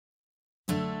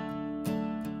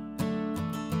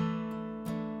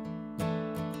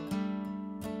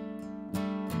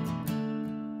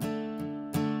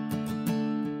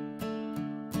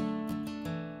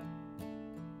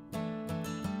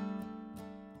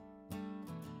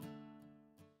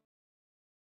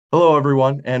Hello,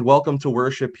 everyone, and welcome to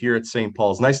worship here at St.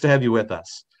 Paul's. Nice to have you with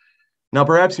us. Now,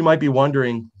 perhaps you might be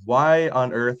wondering, why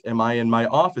on earth am I in my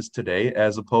office today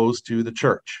as opposed to the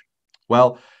church?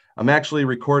 Well, I'm actually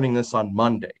recording this on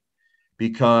Monday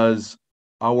because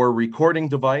our recording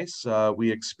device, we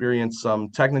experienced some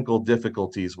technical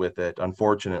difficulties with it,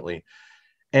 unfortunately.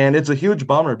 And it's a huge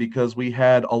bummer because we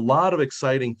had a lot of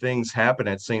exciting things happen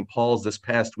at St. Paul's this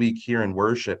past week here in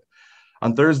worship.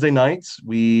 On Thursday nights,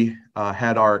 we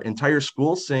had our entire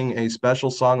school sing a special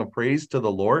song of praise to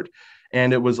the Lord,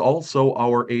 and it was also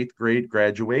our eighth grade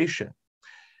graduation.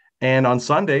 And on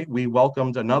Sunday, we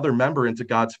welcomed another member into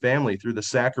God's family through the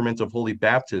sacrament of Holy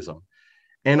Baptism.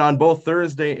 And on both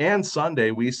Thursday and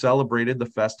Sunday, we celebrated the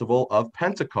Festival of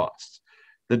Pentecost,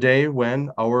 the day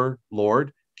when our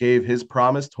Lord gave his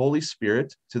promised Holy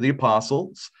Spirit to the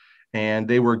apostles, and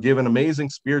they were given amazing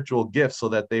spiritual gifts so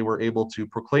that they were able to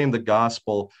proclaim the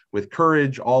gospel with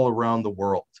courage all around the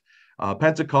world.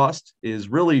 Pentecost is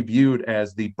really viewed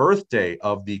as the birthday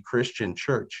of the Christian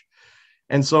church.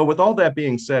 And so, with all that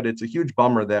being said, it's a huge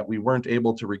bummer that we weren't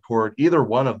able to record either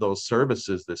one of those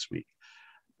services this week.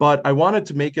 But I wanted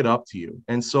to make it up to you.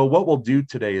 And so, what we'll do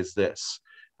today is this: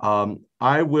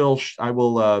 I will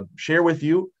share with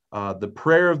you the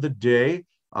prayer of the day,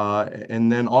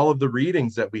 and then all of the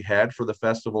readings that we had for the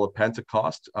Festival of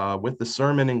Pentecost, with the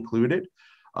sermon included.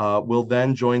 We'll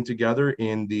then join together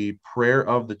in the prayer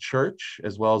of the church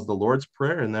as well as the Lord's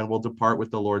Prayer, and then we'll depart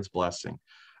with the Lord's blessing.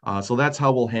 So that's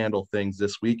how we'll handle things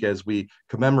this week as we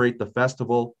commemorate the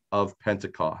Festival of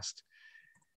Pentecost.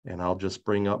 And I'll just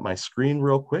bring up my screen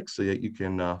real quick so that you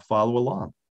can follow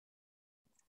along.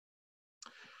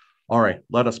 All right,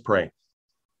 let us pray.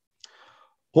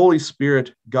 Holy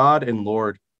Spirit, God and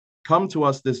Lord, come to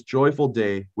us this joyful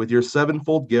day with your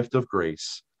sevenfold gift of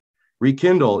grace.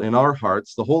 Rekindle in our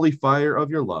hearts the holy fire of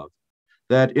your love,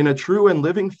 that in a true and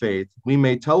living faith we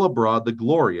may tell abroad the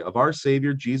glory of our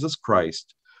Savior Jesus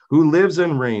Christ, who lives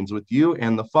and reigns with you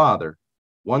and the Father,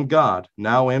 one God,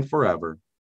 now and forever.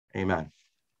 Amen.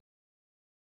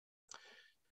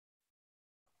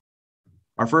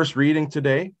 Our first reading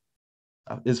today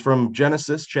is from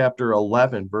Genesis chapter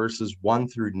 11, verses 1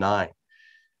 through 9.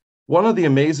 One of the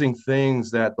amazing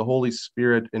things that the Holy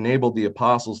Spirit enabled the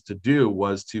apostles to do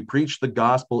was to preach the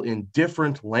gospel in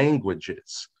different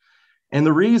languages. And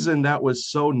the reason that was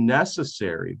so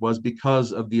necessary was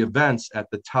because of the events at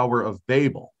the Tower of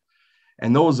Babel.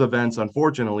 And those events,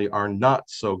 unfortunately, are not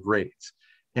so great.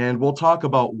 And we'll talk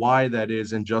about why that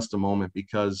is in just a moment,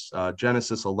 because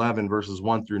Genesis 11, verses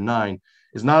 1 through 9,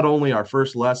 is not only our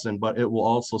first lesson, but it will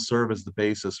also serve as the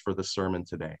basis for the sermon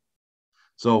today.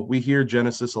 So we hear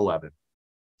Genesis 11.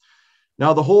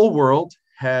 Now the whole world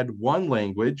had one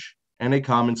language and a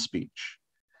common speech.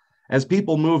 As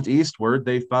people moved eastward,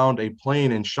 they found a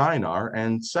plain in Shinar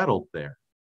and settled there.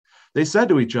 They said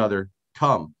to each other,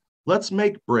 "Come, let's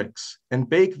make bricks and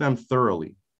bake them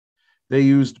thoroughly." They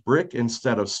used brick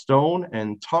instead of stone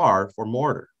and tar for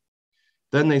mortar.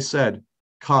 Then they said,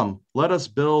 "Come, let us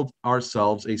build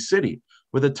ourselves a city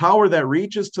with a tower that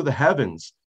reaches to the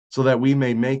heavens, so that we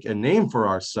may make a name for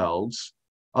ourselves.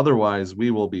 Otherwise,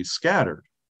 we will be scattered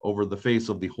over the face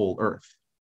of the whole earth."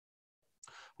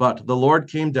 But the Lord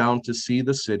came down to see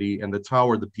the city and the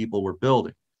tower the people were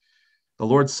building. The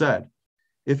Lord said,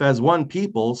 "If as one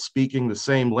people speaking the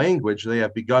same language they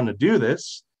have begun to do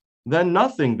this, then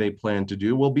nothing they plan to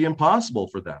do will be impossible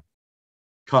for them.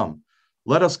 Come,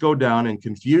 let us go down and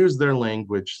confuse their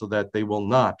language so that they will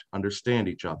not understand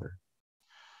each other."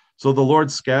 So the Lord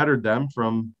scattered them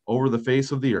from over the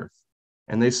face of the earth,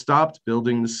 and they stopped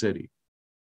building the city.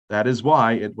 That is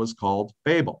why it was called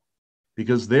Babel,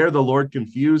 because there the Lord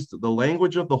confused the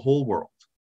language of the whole world.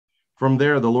 From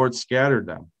there the Lord scattered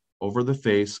them over the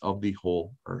face of the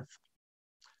whole earth.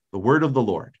 The word of the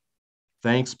Lord.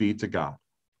 Thanks be to God.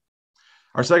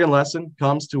 Our second lesson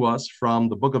comes to us from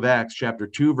the book of Acts, chapter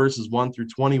 2, verses 1 through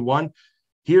 21.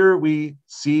 Here we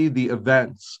see the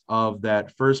events of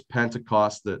that first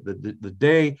Pentecost, the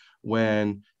day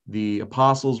when the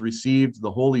apostles received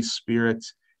the Holy Spirit,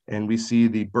 and we see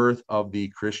the birth of the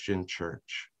Christian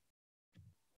church.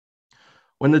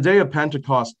 When the day of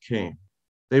Pentecost came,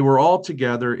 they were all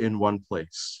together in one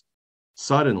place.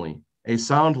 Suddenly, a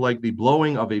sound like the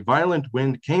blowing of a violent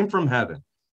wind came from heaven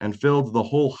and filled the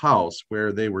whole house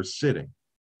where they were sitting.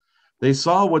 They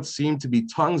saw what seemed to be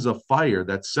tongues of fire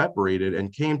that separated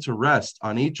and came to rest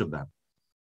on each of them.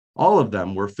 All of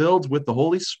them were filled with the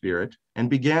Holy Spirit and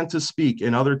began to speak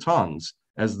in other tongues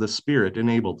as the Spirit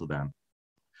enabled them.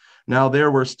 Now there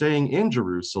were staying in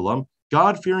Jerusalem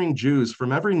God-fearing Jews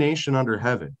from every nation under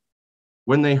heaven.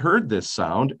 When they heard this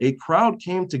sound, a crowd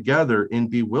came together in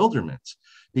bewilderment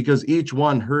because each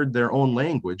one heard their own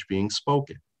language being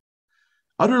spoken.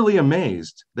 Utterly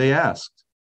amazed, they asked,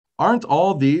 "Aren't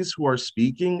all these who are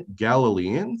speaking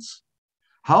Galileans?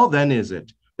 How then is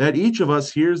it that each of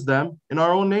us hears them in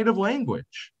our own native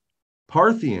language?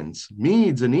 Parthians,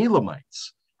 Medes, and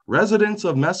Elamites, residents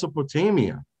of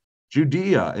Mesopotamia,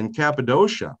 Judea and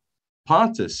Cappadocia,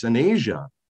 Pontus and Asia,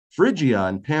 Phrygia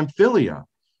and Pamphylia,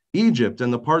 Egypt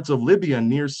and the parts of Libya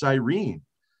near Cyrene,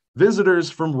 visitors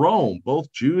from Rome,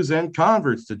 both Jews and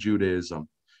converts to Judaism,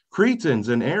 Cretans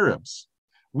and Arabs.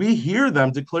 We hear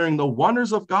them declaring the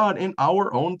wonders of God in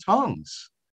our own tongues."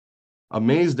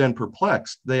 Amazed and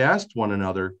perplexed, they asked one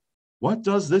another, "What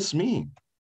does this mean?"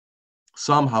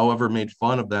 Some, however, made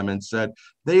fun of them and said,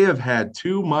 "They have had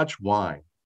too much wine."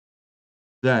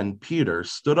 Then Peter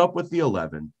stood up with the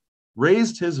 11,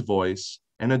 raised his voice,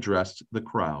 and addressed the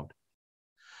crowd.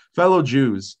 "Fellow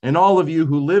Jews, and all of you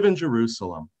who live in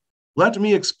Jerusalem, let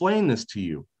me explain this to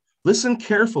you. Listen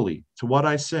carefully to what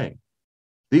I say.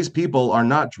 These people are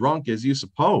not drunk as you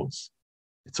suppose.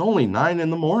 It's only 9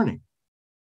 a.m.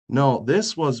 No,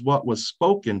 this was what was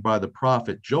spoken by the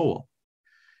prophet Joel.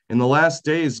 In the last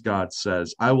days, God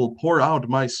says, I will pour out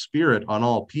my spirit on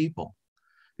all people.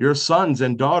 Your sons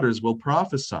and daughters will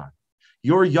prophesy.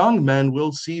 Your young men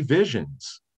will see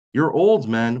visions. Your old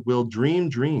men will dream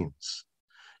dreams.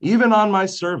 Even on my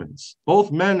servants, both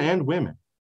men and women,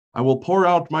 I will pour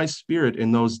out my spirit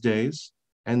in those days,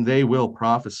 and they will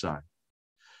prophesy.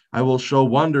 I will show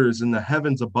wonders in the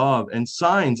heavens above and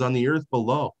signs on the earth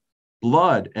below,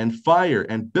 blood and fire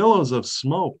and billows of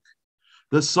smoke.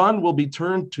 The sun will be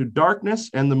turned to darkness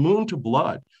and the moon to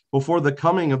blood before the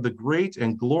coming of the great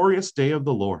and glorious day of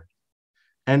the Lord.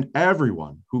 And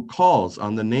everyone who calls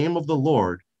on the name of the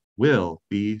Lord will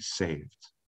be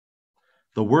saved."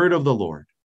 The word of the Lord.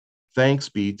 Thanks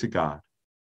be to God.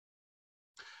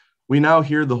 We now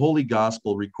hear the Holy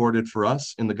Gospel recorded for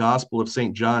us in the Gospel of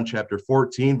St. John, chapter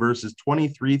 14, verses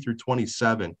 23 through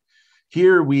 27.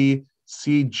 Here we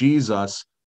see Jesus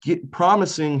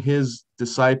promising his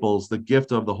disciples the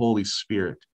gift of the Holy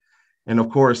Spirit. And of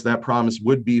course, that promise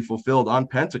would be fulfilled on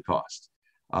Pentecost.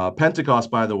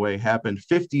 Pentecost, by the way, happened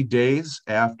 50 days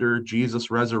after Jesus'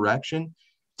 resurrection,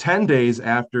 10 days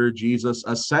after Jesus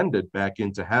ascended back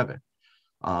into heaven.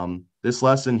 This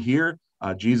lesson here,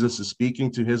 Jesus is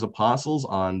speaking to his apostles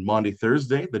on Maundy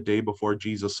Thursday, the day before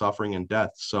Jesus' suffering and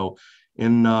death. So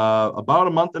in about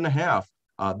a month and a half,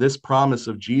 this promise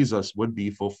of Jesus would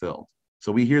be fulfilled.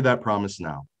 So we hear that promise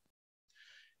now.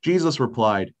 Jesus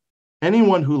replied,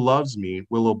 "Anyone who loves me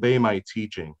will obey my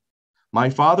teaching.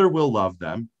 My Father will love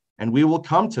them, and we will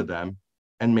come to them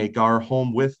and make our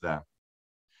home with them.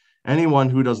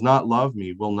 Anyone who does not love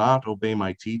me will not obey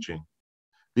my teaching.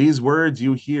 These words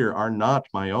you hear are not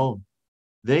my own.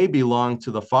 They belong to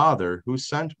the Father who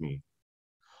sent me.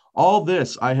 All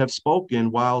this I have spoken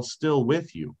while still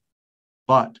with you.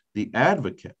 But the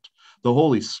Advocate, the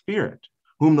Holy Spirit,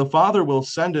 whom the Father will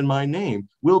send in my name,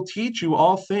 will teach you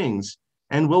all things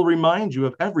and will remind you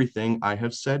of everything I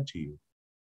have said to you.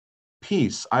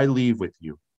 Peace I leave with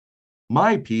you.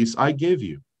 My peace I give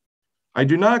you. I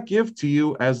do not give to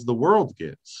you as the world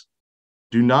gives.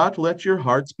 Do not let your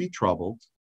hearts be troubled,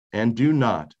 and do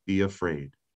not be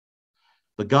afraid."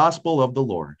 The Gospel of the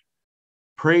Lord.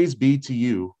 Praise be to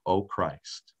you, O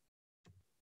Christ.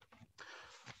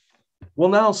 We'll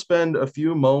now spend a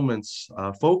few moments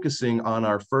focusing on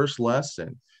our first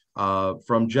lesson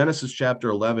from Genesis chapter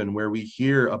 11, where we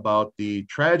hear about the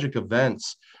tragic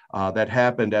events that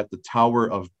happened at the Tower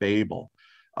of Babel.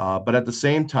 But at the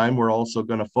same time, we're also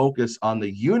going to focus on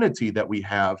the unity that we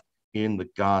have in the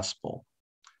gospel.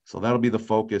 So that'll be the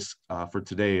focus for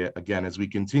today, again, as we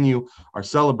continue our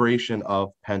celebration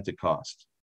of Pentecost.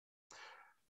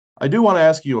 I do want to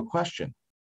ask you a question.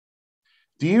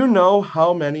 Do you know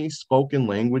how many spoken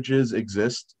languages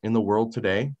exist in the world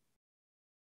today?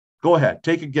 Go ahead,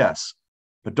 take a guess,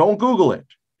 but don't Google it.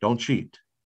 Don't cheat.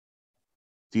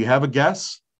 Do you have a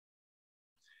guess?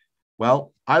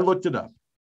 Well, I looked it up,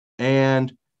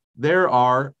 and there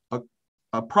are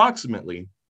approximately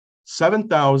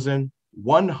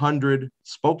 7,100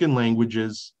 spoken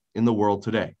languages in the world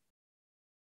today.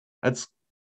 That's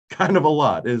kind of a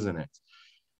lot, isn't it?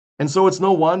 And so it's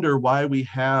no wonder why we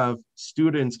have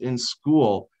students in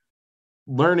school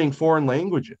learning foreign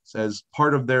languages as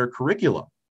part of their curriculum.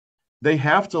 They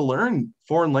have to learn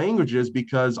foreign languages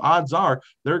because odds are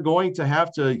they're going to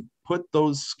have to put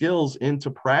those skills into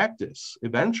practice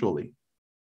eventually.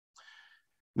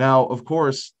 Now, of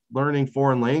course, learning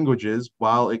foreign languages,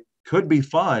 while it could be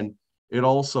fun, it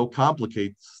also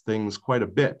complicates things quite a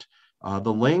bit.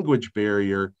 The language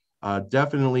barrier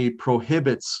definitely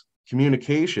prohibits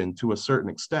communication to a certain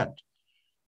extent.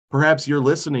 Perhaps you're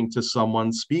listening to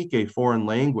someone speak a foreign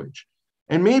language,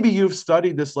 and maybe you've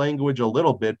studied this language a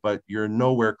little bit, but you're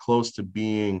nowhere close to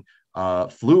being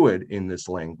fluid in this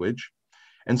language.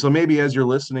 And so maybe as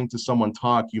you're listening to someone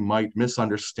talk, you might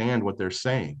misunderstand what they're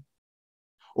saying.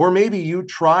 Or maybe you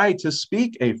try to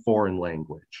speak a foreign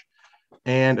language,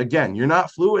 and again, you're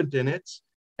not fluent in it.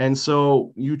 And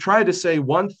so you try to say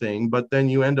one thing, but then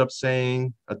you end up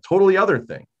saying a totally other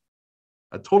thing,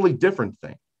 a totally different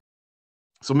thing.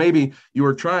 So maybe you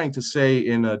were trying to say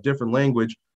in a different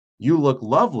language, "You look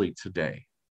lovely today."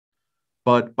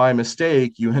 But by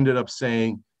mistake, you ended up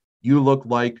saying, "You look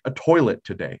like a toilet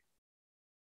today."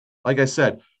 Like I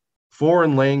said,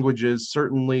 foreign languages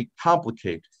certainly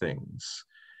complicate things.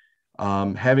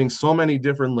 Having so many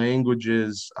different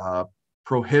languages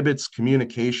prohibits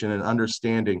communication and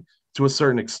understanding to a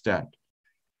certain extent.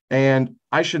 And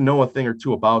I should know a thing or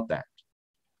two about that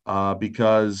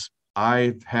because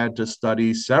I've had to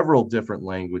study several different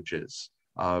languages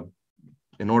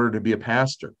in order to be a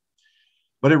pastor.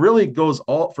 But it really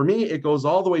for me, it goes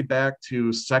all the way back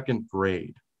to second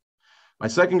grade. My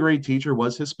second grade teacher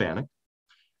was Hispanic.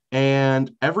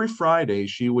 And every Friday,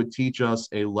 she would teach us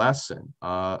a lesson,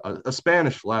 a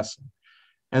Spanish lesson.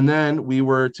 And then we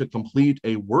were to complete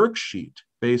a worksheet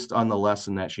based on the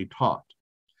lesson that she taught.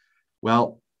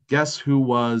 Well, guess who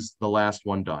was the last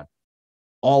one done?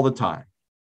 All the time.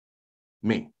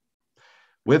 Me.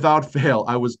 Without fail,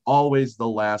 I was always the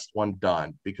last one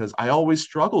done because I always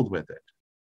struggled with it.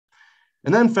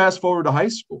 And then fast forward to high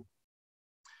school.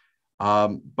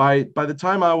 By the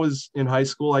time I was in high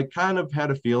school, I kind of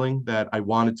had a feeling that I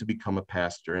wanted to become a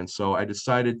pastor. And so I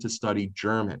decided to study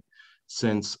German,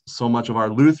 since so much of our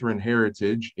Lutheran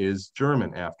heritage is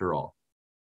German after all.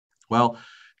 Well,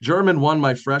 German 1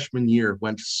 my freshman year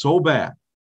went so bad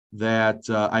that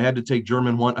I had to take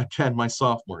German 1 again my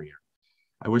sophomore year.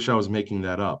 I wish I was making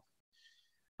that up.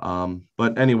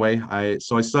 But anyway, I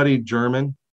studied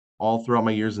German all throughout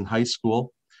my years in high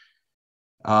school.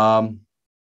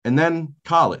 And then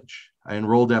college. I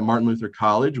enrolled at Martin Luther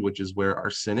College, which is where our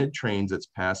synod trains its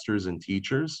pastors and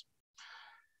teachers.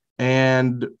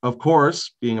 And of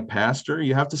course, being a pastor,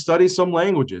 you have to study some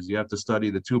languages. You have to study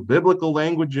the 2 biblical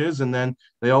languages, and then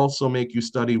they also make you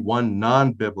study 1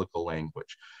 non-biblical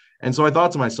language. And so I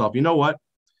thought to myself, you know what?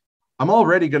 I'm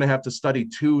already going to have to study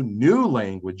 2 new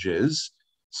languages.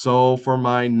 So for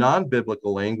my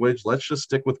non-biblical language, let's just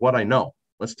stick with what I know.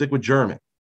 Let's stick with German.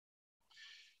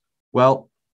 Well,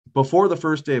 before the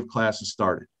first day of classes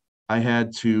started, I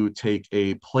had to take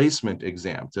a placement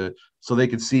exam so they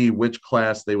could see which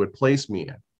class they would place me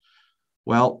in.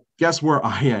 Well, guess where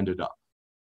I ended up?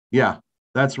 Yeah,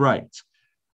 that's right.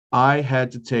 I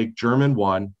had to take German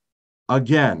 1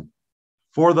 again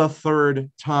for the 3rd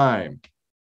time.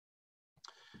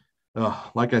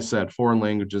 Like I said, foreign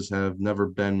languages have never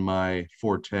been my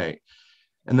forte.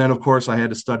 And then, of course, I had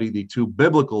to study the 2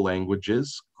 biblical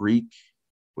languages, Greek,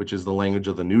 which is the language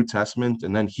of the New Testament,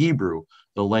 and then Hebrew,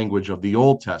 the language of the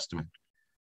Old Testament.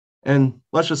 And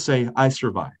let's just say I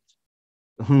survived.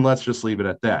 Let's just leave it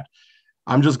at that.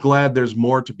 I'm just glad there's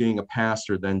more to being a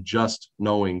pastor than just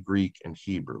knowing Greek and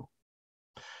Hebrew.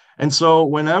 And so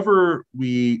whenever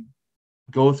we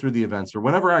go through the events, or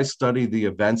whenever I study the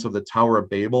events of the Tower of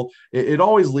Babel, it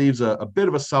always leaves a bit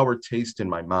of a sour taste in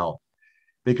my mouth,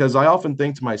 because I often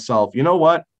think to myself, you know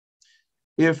what?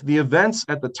 If the events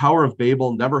at the Tower of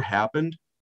Babel never happened,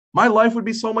 my life would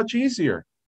be so much easier.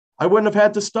 I wouldn't have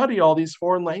had to study all these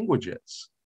foreign languages.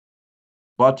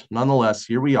 But nonetheless,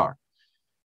 here we are,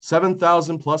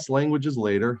 7,000 plus languages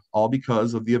later, all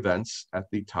because of the events at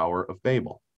the Tower of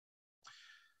Babel.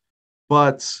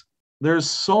 But there's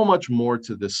so much more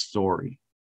to this story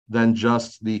than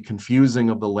just the confusing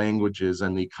of the languages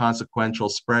and the consequential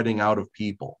spreading out of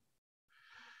people.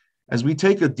 As we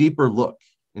take a deeper look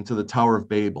into the Tower of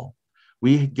Babel,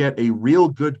 we get a real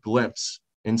good glimpse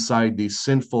inside the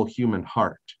sinful human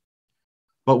heart.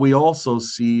 But we also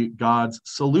see God's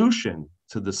solution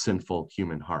to the sinful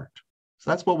human heart. So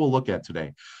that's what we'll look at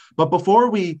today. But before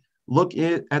we look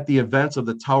at the events of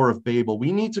the Tower of Babel,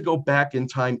 we need to go back in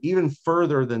time even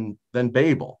further than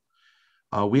Babel.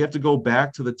 We have to go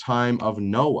back to the time of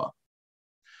Noah.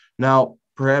 Now,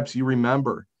 perhaps you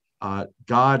remember,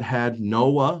 God had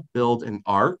Noah build an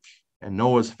ark, and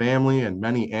Noah's family and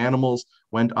many animals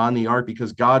went on the ark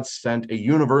because God sent a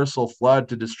universal flood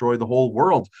to destroy the whole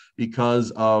world because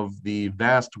of the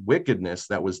vast wickedness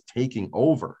that was taking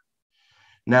over.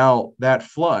 Now, that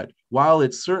flood, while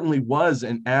it certainly was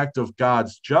an act of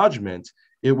God's judgment,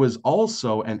 it was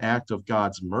also an act of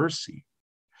God's mercy.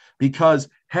 Because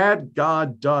had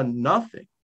God done nothing,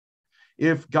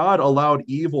 if God allowed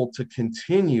evil to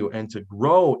continue and to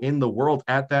grow in the world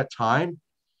at that time,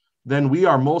 then we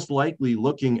are most likely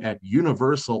looking at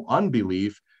universal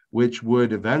unbelief, which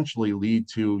would eventually lead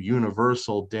to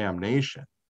universal damnation.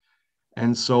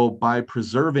 And so by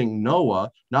preserving Noah,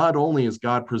 not only is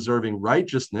God preserving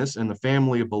righteousness in the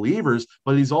family of believers,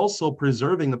 but he's also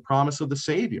preserving the promise of the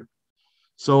Savior.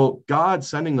 So God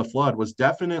sending the flood was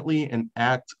definitely an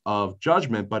act of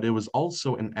judgment, but it was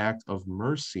also an act of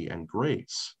mercy and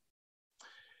grace.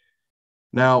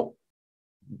 Now,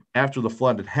 after the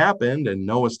flood had happened and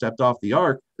Noah stepped off the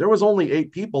ark, there was only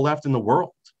 8 people left in the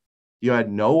world. You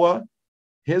had Noah,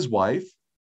 his wife,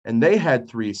 and they had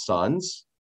 3 sons,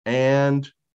 and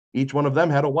each one of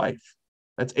them had a wife.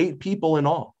 That's 8 people in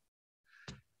all.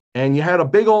 And you had a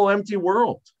big old empty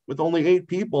world with only 8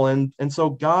 people. And so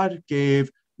God gave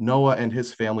Noah and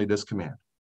his family this command: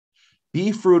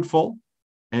 be fruitful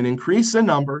and increase in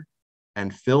number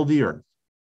and fill the earth.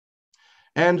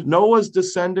 And Noah's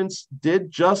descendants did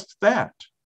just that.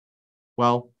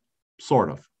 Well,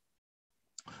 sort of.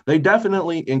 They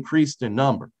definitely increased in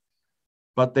number,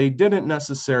 but they didn't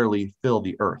necessarily fill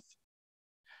the earth.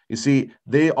 You see,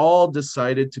 they all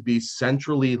decided to be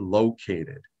centrally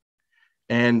located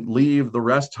and leave the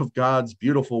rest of God's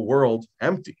beautiful world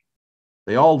empty.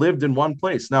 They all lived in one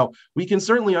place. Now, we can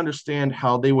certainly understand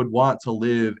how they would want to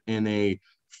live in a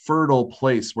fertile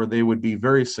place where they would be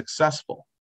very successful.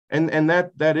 And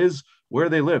that is where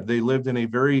they lived. They lived in a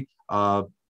very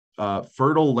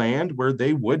fertile land where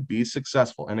they would be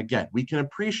successful. And again, we can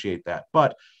appreciate that.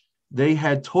 But they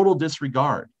had total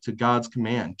disregard to God's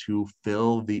command to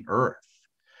fill the earth.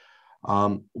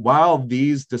 While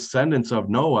these descendants of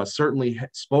Noah certainly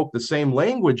spoke the same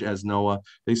language as Noah,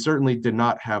 they certainly did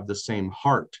not have the same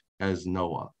heart as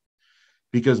Noah.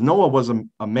 Because Noah was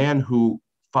a man who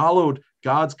followed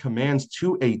God's commands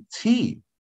to a T.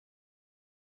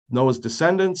 Noah's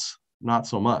descendants, not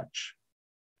so much.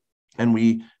 And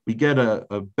we get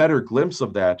a better glimpse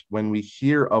of that when we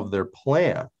hear of their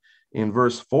plan in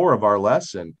verse 4 of our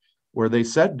lesson, where they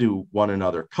said to one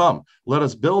another, "Come, let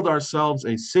us build ourselves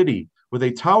a city with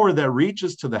a tower that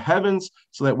reaches to the heavens,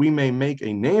 so that we may make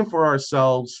a name for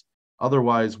ourselves.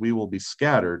 Otherwise, we will be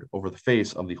scattered over the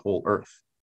face of the whole earth."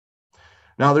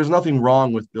 Now, there's nothing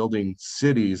wrong with building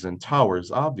cities and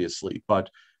towers, obviously, but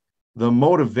the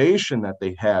motivation that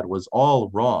they had was all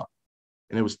wrong,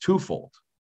 and it was twofold.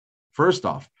 First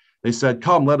off, they said,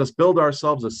 "Come, let us build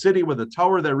ourselves a city with a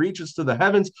tower that reaches to the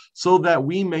heavens, so that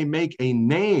we may make a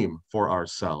name for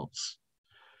ourselves."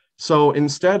 So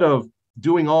instead of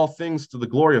doing all things to the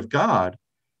glory of God,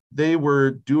 they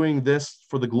were doing this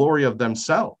for the glory of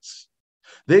themselves.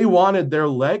 They wanted their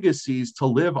legacies to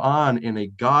live on in a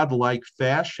godlike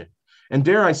fashion. And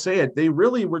dare I say it, they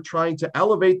really were trying to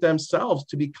elevate themselves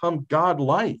to become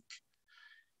godlike.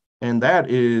 And that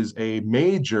is a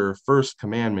major first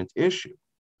commandment issue.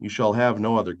 You shall have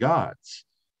no other gods.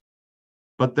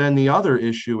 But then the other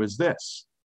issue is this,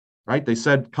 right? They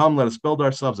said, "Come, let us build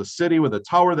ourselves a city with a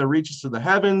tower that reaches to the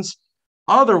heavens.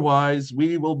 Otherwise,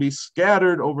 we will be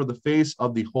scattered over the face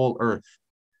of the whole earth."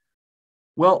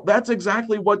 Well, that's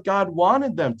exactly what God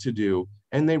wanted them to do,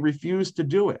 and they refused to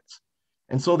do it.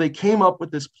 And so they came up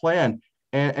with this plan,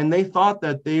 and they thought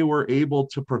that they were able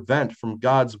to prevent from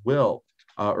God's will,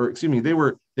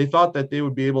 they thought that they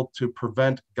would be able to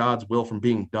prevent God's will from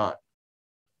being done.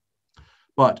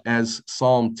 But as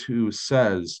Psalm 2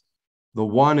 says, "The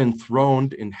one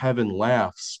enthroned in heaven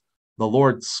laughs, the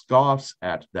Lord scoffs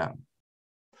at them."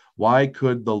 Why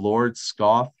could the Lord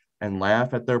scoff and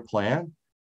laugh at their plan?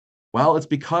 Well, it's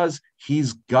because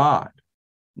he's God.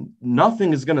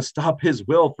 Nothing is going to stop his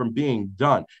will from being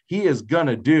done. He is going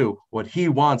to do what he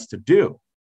wants to do.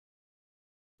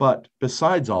 But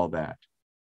besides all that,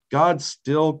 God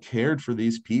still cared for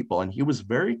these people, and he was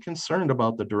very concerned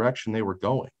about the direction they were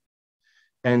going.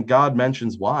 And God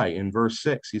mentions why in verse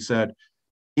 6. He said,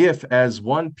 "If as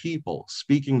one people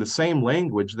speaking the same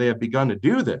language they have begun to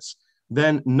do this,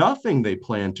 then nothing they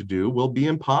plan to do will be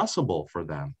impossible for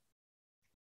them."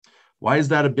 Why is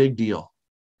that a big deal?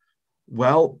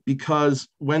 Well, because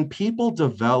when people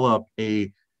develop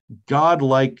a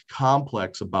godlike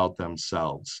complex about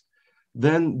themselves,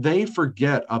 then they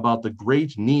forget about the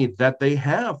great need that they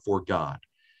have for God.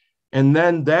 And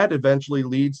then that eventually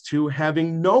leads to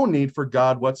having no need for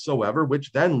God whatsoever,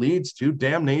 which then leads to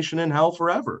damnation in hell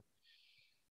forever.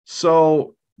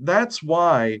 So that's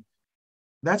why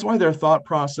their thought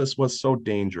process was so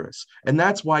dangerous. And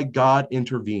that's why God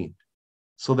intervened,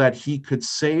 so that he could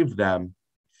save them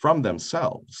from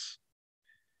themselves.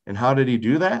 And how did he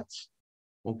do that?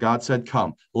 Well, God said,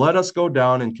 come, let us go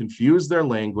down and confuse their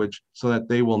language so that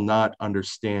they will not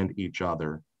understand each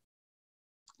other.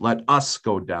 Let us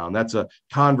go down. That's a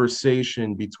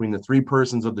conversation between the three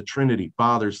persons of the Trinity,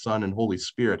 Father, Son, and Holy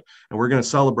Spirit. And we're going to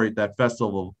celebrate that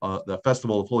festival, the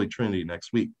Festival of Holy Trinity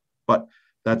next week. But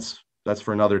that's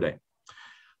for another day.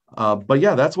 But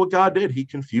yeah, that's what God did. He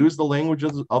confused the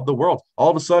languages of the world.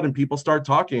 All of a sudden, people start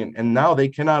talking, and now they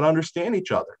cannot understand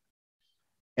each other.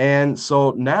 And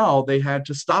so now they had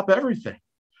to stop everything.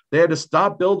 They had to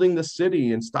stop building the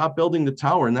city and stop building the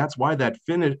tower. And that's why that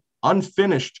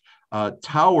unfinished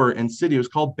tower and city was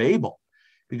called Babel,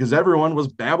 because everyone was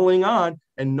babbling on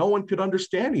and no one could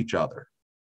understand each other.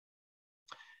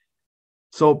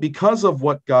 So because of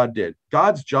what God did,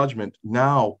 God's judgment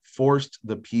now forced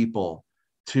the people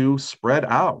to spread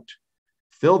out,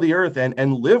 fill the earth,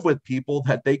 and live with people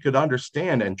that they could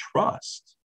understand and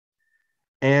trust.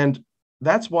 And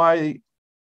that's why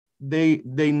they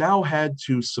now had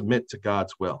to submit to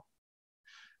God's will.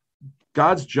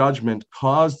 God's judgment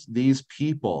caused these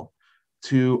people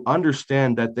to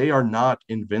understand that they are not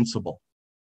invincible.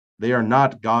 They are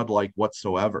not godlike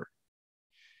whatsoever.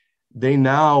 They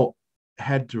now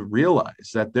had to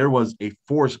realize that there was a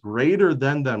force greater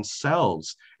than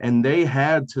themselves, and they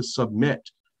had to submit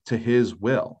to his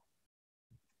will.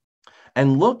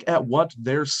 And look at what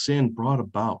their sin brought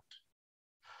about.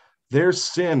 Their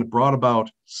sin brought about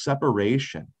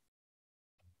separation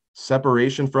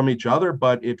from each other,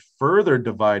 but it further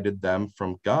divided them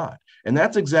from God. And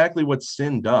that's exactly what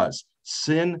sin does.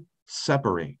 Sin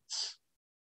separates.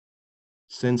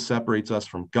 Sin separates us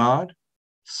from God.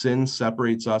 Sin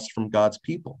separates us from God's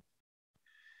people.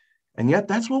 And yet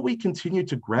that's what we continue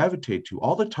to gravitate to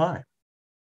all the time.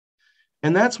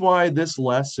 And that's why this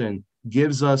lesson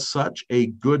gives us such a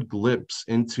good glimpse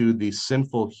into the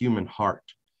sinful human heart.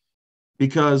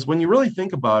 Because when you really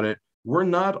think about it, we're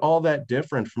not all that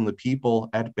different from the people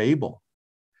at Babel.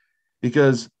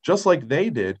 Because just like they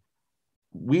did,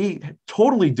 we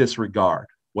totally disregard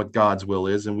what God's will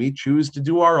is, and we choose to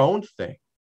do our own thing.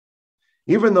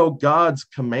 Even though God's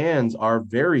commands are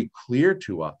very clear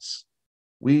to us,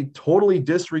 we totally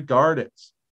disregard it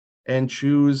and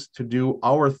choose to do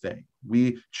our thing.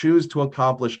 We choose to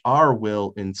accomplish our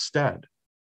will instead.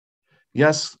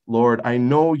 Yes, Lord, I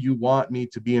know you want me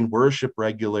to be in worship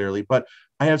regularly, but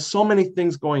I have so many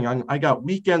things going on. I got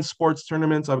weekend sports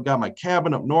tournaments. I've got my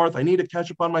cabin up north. I need to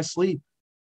catch up on my sleep.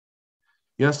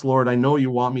 Yes, Lord, I know you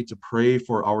want me to pray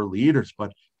for our leaders,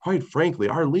 but quite frankly,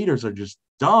 our leaders are just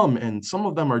dumb and some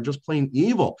of them are just plain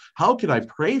evil. How could I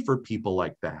pray for people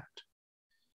like that?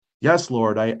 Yes,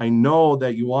 Lord, I know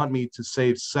that you want me to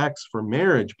save sex for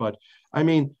marriage, but I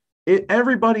mean,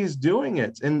 everybody's doing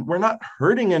it and we're not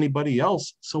hurting anybody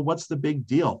else. So what's the big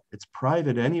deal? It's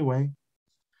private anyway.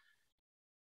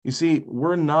 You see,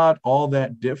 we're not all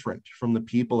that different from the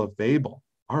people of Babel,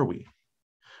 are we?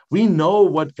 We know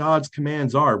what God's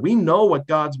commands are. We know what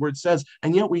God's word says,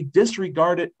 and yet we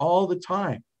disregard it all the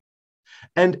time.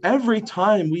 And every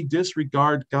time we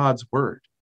disregard God's word,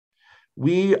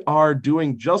 we are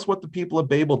doing just what the people of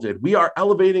Babel did. We are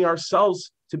elevating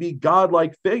ourselves to be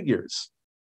godlike figures,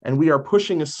 and we are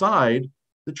pushing aside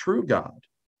the true God.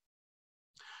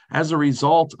 As a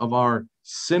result of our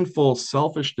sinful,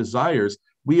 selfish desires,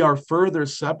 we are further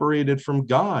separated from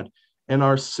God, and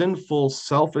our sinful,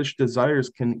 selfish desires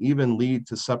can even lead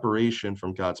to separation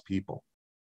from God's people.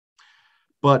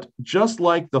 But just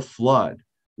like the flood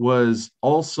was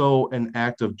also an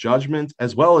act of judgment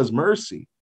as well as mercy,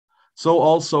 so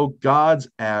also God's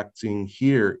acting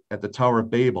here at the Tower of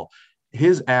Babel.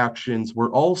 His actions were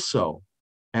also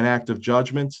an act of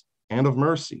judgment and of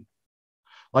mercy.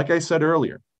 Like I said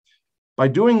earlier, by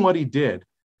doing what he did,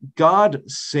 God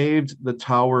saved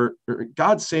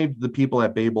the people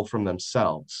at Babel from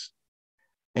themselves.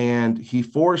 And he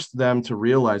forced them to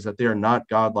realize that they are not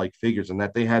godlike figures and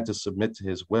that they had to submit to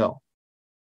his will.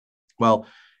 Well,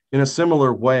 in a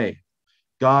similar way,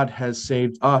 God has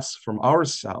saved us from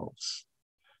ourselves,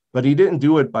 but he didn't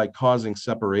do it by causing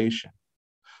separation,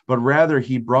 but rather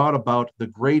he brought about the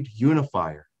great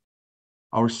unifier,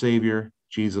 our Savior,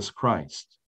 Jesus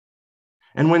Christ.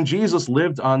 And when Jesus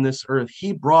lived on this earth,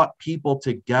 he brought people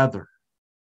together.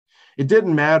 It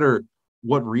didn't matter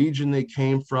what region they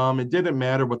came from. It didn't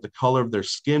matter what the color of their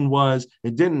skin was.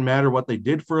 It didn't matter what they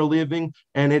did for a living.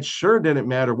 And it sure didn't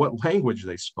matter what language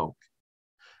they spoke.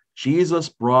 Jesus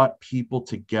brought people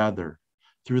together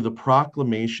through the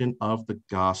proclamation of the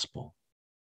gospel.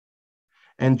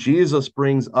 And Jesus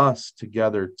brings us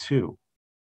together too.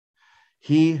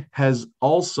 He has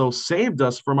also saved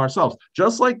us from ourselves.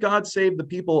 Just like God saved the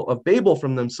people of Babel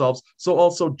from themselves, so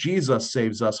also Jesus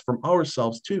saves us from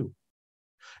ourselves too.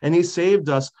 And he saved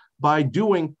us by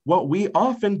doing what we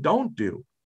often don't do,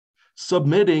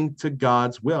 submitting to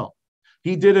God's will.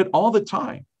 He did it all the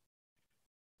time,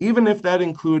 even if that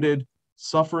included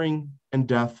suffering and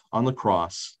death on the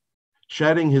cross,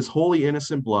 shedding his holy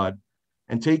innocent blood,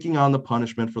 and taking on the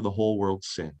punishment for the whole world's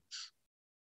sins.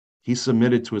 He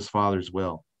submitted to his Father's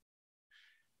will.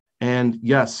 And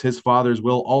yes, his Father's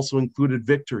will also included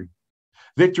victory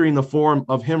in the form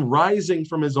of him rising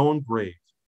from his own grave.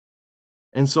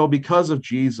 And so because of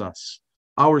Jesus,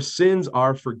 our sins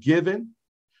are forgiven,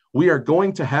 we are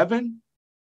going to heaven,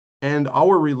 and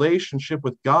our relationship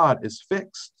with God is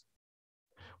fixed.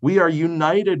 We are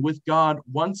united with God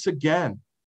once again,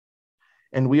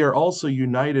 and we are also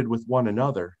united with one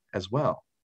another as well.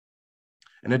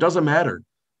 And it doesn't matter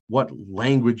what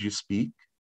language you speak,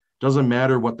 doesn't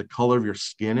matter what the color of your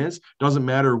skin is, doesn't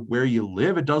matter where you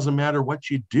live, it doesn't matter what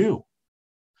you do.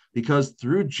 Because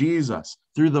through Jesus,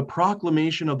 through the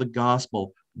proclamation of the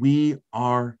gospel, we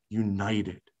are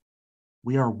united.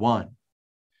 We are one.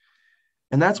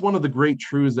 And that's one of the great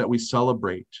truths that we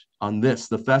celebrate on this,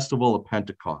 the Festival of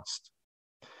Pentecost.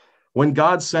 When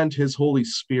God sent his Holy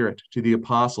Spirit to the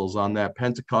apostles on that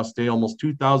Pentecost day almost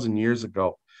 2,000 years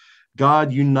ago,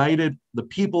 God united the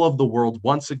people of the world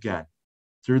once again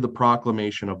through the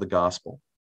proclamation of the gospel.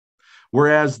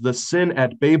 Whereas the sin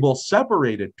at Babel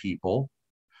separated people,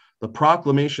 the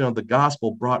proclamation of the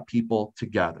gospel brought people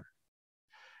together.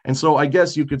 And so I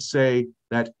guess you could say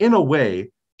that in a way,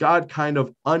 God kind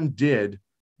of undid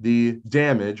the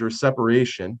damage or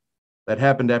separation that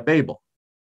happened at Babel.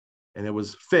 And it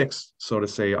was fixed, so to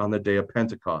say, on the day of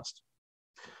Pentecost.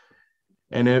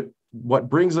 And what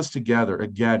brings us together,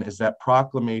 again, is that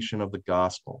proclamation of the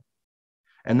gospel.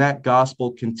 And that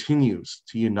gospel continues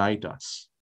to unite us.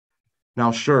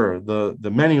 Now, sure,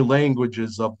 the many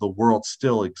languages of the world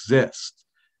still exist,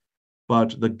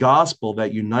 but the gospel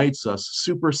that unites us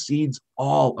supersedes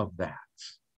all of that.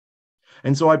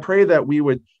 And so I pray that we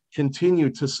would continue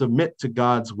to submit to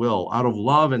God's will out of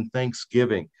love and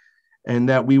thanksgiving, and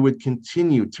that we would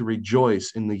continue to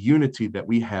rejoice in the unity that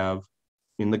we have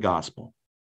in the gospel.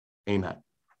 Amen.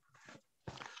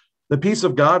 The peace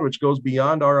of God, which goes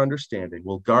beyond our understanding,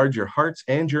 will guard your hearts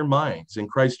and your minds in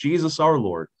Christ Jesus our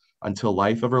Lord until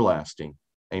life everlasting.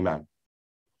 Amen.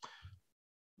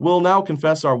 We'll now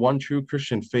confess our one true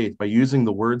Christian faith by using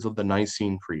the words of the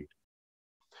Nicene Creed.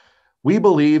 We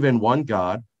believe in one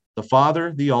God, the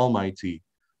Father, the Almighty,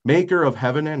 maker of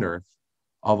heaven and earth,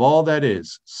 of all that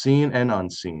is, seen and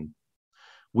unseen.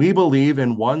 We believe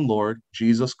in one Lord,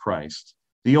 Jesus Christ,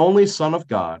 the only Son of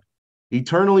God,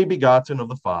 eternally begotten of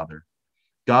the Father,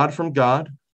 God from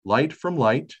God, light from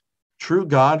light, true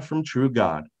God from true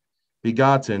God,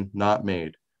 begotten, not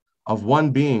made, of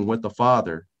one being with the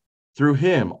Father. Through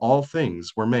him all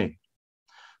things were made.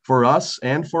 For us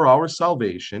and for our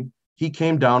salvation, he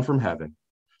came down from heaven,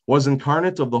 was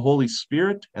incarnate of the Holy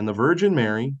Spirit and the Virgin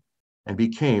Mary, and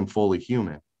became fully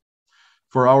human.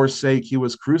 For our sake, he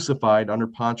was crucified under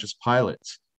Pontius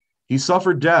Pilate. He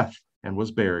suffered death and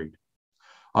was buried.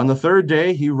 On the third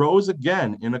day, he rose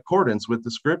again in accordance with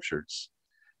the Scriptures.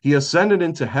 He ascended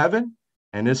into heaven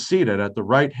and is seated at the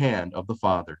right hand of the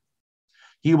Father.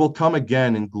 He will come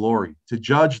again in glory to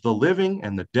judge the living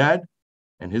and the dead,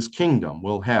 and his kingdom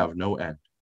will have no end.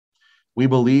 We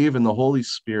believe in the Holy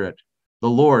Spirit, the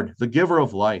Lord, the giver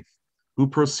of life, who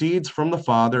proceeds from the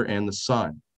Father and the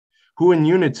Son, who in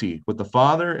unity with the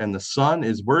Father and the Son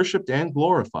is worshiped and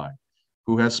glorified,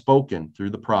 who has spoken through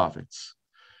the prophets.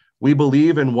 We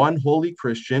believe in one holy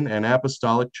Christian and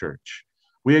apostolic church.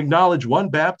 We acknowledge one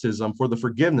baptism for the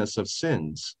forgiveness of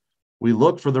sins. We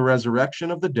look for the resurrection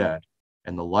of the dead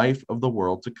and the life of the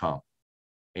world to come.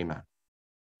 Amen.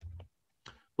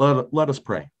 Let us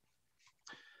pray.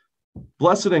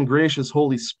 Blessed and gracious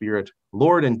Holy Spirit,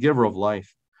 Lord and giver of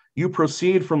life, you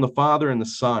proceed from the Father and the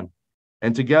Son,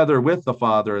 and together with the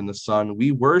Father and the Son,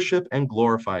 we worship and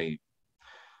glorify you.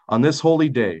 On this holy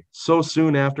day, so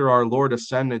soon after our Lord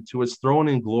ascended to his throne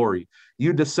in glory,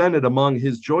 you descended among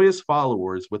his joyous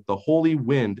followers with the holy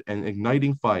wind and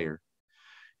igniting fire.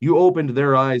 You opened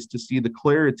their eyes to see the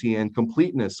clarity and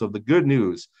completeness of the good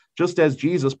news, just as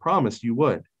Jesus promised you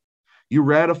would. You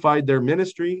ratified their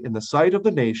ministry in the sight of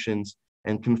the nations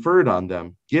and conferred on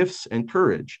them gifts and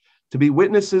courage to be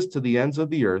witnesses to the ends of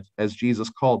the earth as Jesus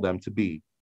called them to be.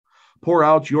 Pour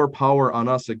out your power on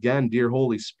us again, dear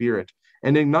Holy Spirit,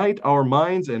 and ignite our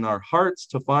minds and our hearts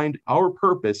to find our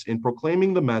purpose in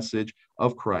proclaiming the message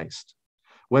of Christ.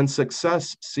 When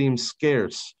success seems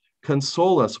scarce,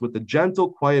 console us with the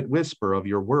gentle, quiet whisper of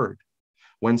your word.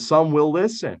 When some will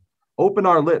listen, open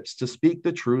our lips to speak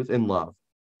the truth in love.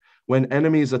 When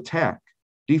enemies attack,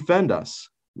 defend us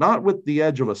not with the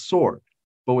edge of a sword,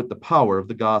 but with the power of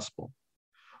the gospel.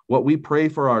 What we pray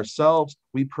for ourselves,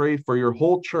 we pray for your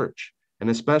whole church, and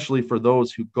especially for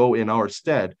those who go in our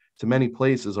stead to many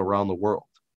places around the world.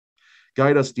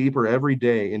 Guide us deeper every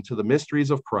day into the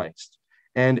mysteries of Christ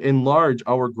and enlarge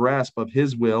our grasp of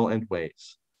his will and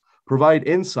ways. Provide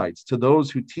insights to those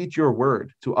who teach your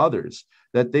word to others,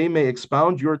 that they may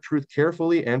expound your truth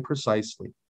carefully and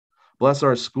precisely. Bless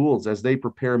our schools as they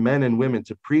prepare men and women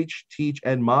to preach, teach,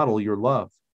 and model your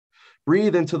love.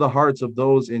 Breathe into the hearts of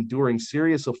those enduring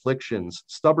serious afflictions,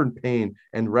 stubborn pain,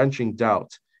 and wrenching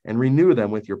doubt, and renew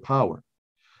them with your power.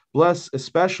 Bless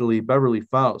especially Beverly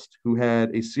Faust, who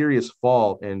had a serious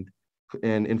fall and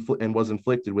was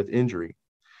inflicted with injury.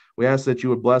 We ask that you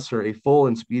would bless her a full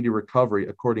and speedy recovery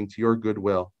according to your good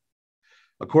will.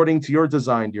 According to your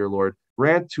design, dear Lord,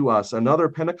 grant to us another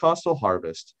Pentecostal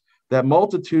harvest, that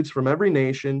multitudes from every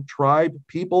nation, tribe,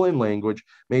 people, and language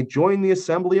may join the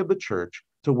assembly of the church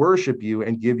to worship you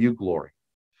and give you glory.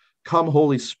 Come,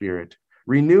 Holy Spirit,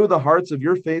 renew the hearts of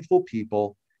your faithful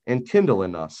people and kindle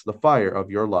in us the fire of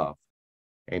your love.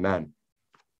 Amen.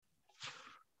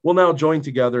 We'll now join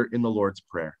together in the Lord's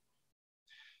Prayer.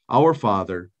 Our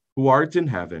Father, who art in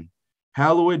heaven,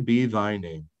 hallowed be thy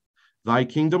name. Thy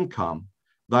kingdom come,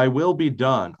 thy will be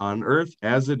done on earth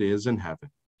as it is in heaven.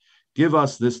 Give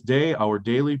us this day our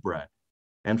daily bread,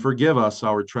 and forgive us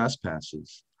our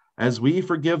trespasses, as we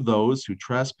forgive those who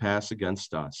trespass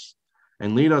against us.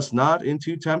 And lead us not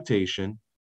into temptation,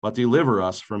 but deliver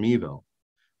us from evil.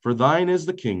 For thine is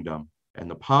the kingdom, and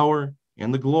the power,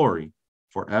 and the glory,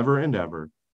 forever and ever.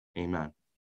 Amen.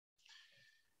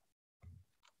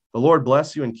 The Lord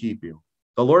bless you and keep you.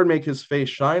 The Lord make his face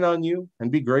shine on you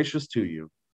and be gracious to you.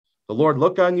 The Lord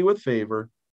look on you with favor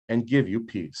and give you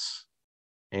peace.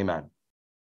 Amen.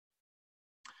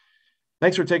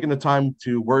 Thanks for taking the time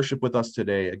to worship with us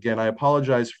today. Again, I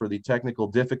apologize for the technical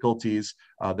difficulties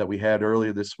that we had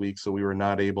earlier this week, so we were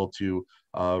not able to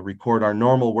record our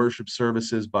normal worship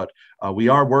services, but we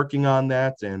are working on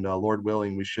that, and Lord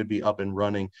willing, we should be up and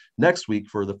running next week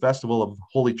for the Festival of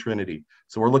Holy Trinity.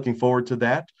 So we're looking forward to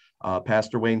that.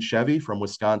 Pastor Wayne Chevy from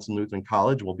Wisconsin Lutheran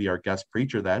College will be our guest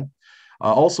preacher then.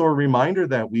 Also a reminder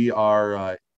that we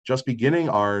are just beginning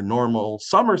our normal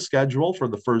summer schedule for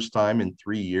the first time in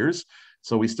 3 years.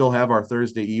 So we still have our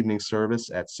Thursday evening service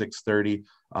at 6:30,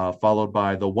 followed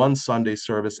by the one Sunday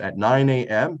service at 9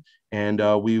 a.m. And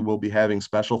we will be having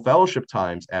special fellowship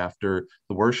times after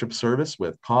the worship service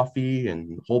with coffee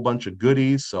and a whole bunch of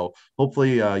goodies. So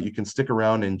hopefully you can stick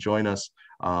around and join us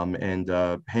and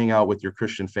hang out with your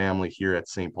Christian family here at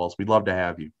St. Paul's. We'd love to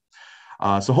have you.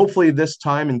 So hopefully this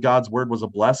time in God's word was a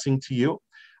blessing to you.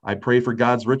 I pray for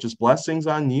God's richest blessings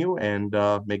on you, and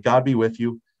may God be with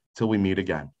you till we meet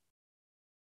again.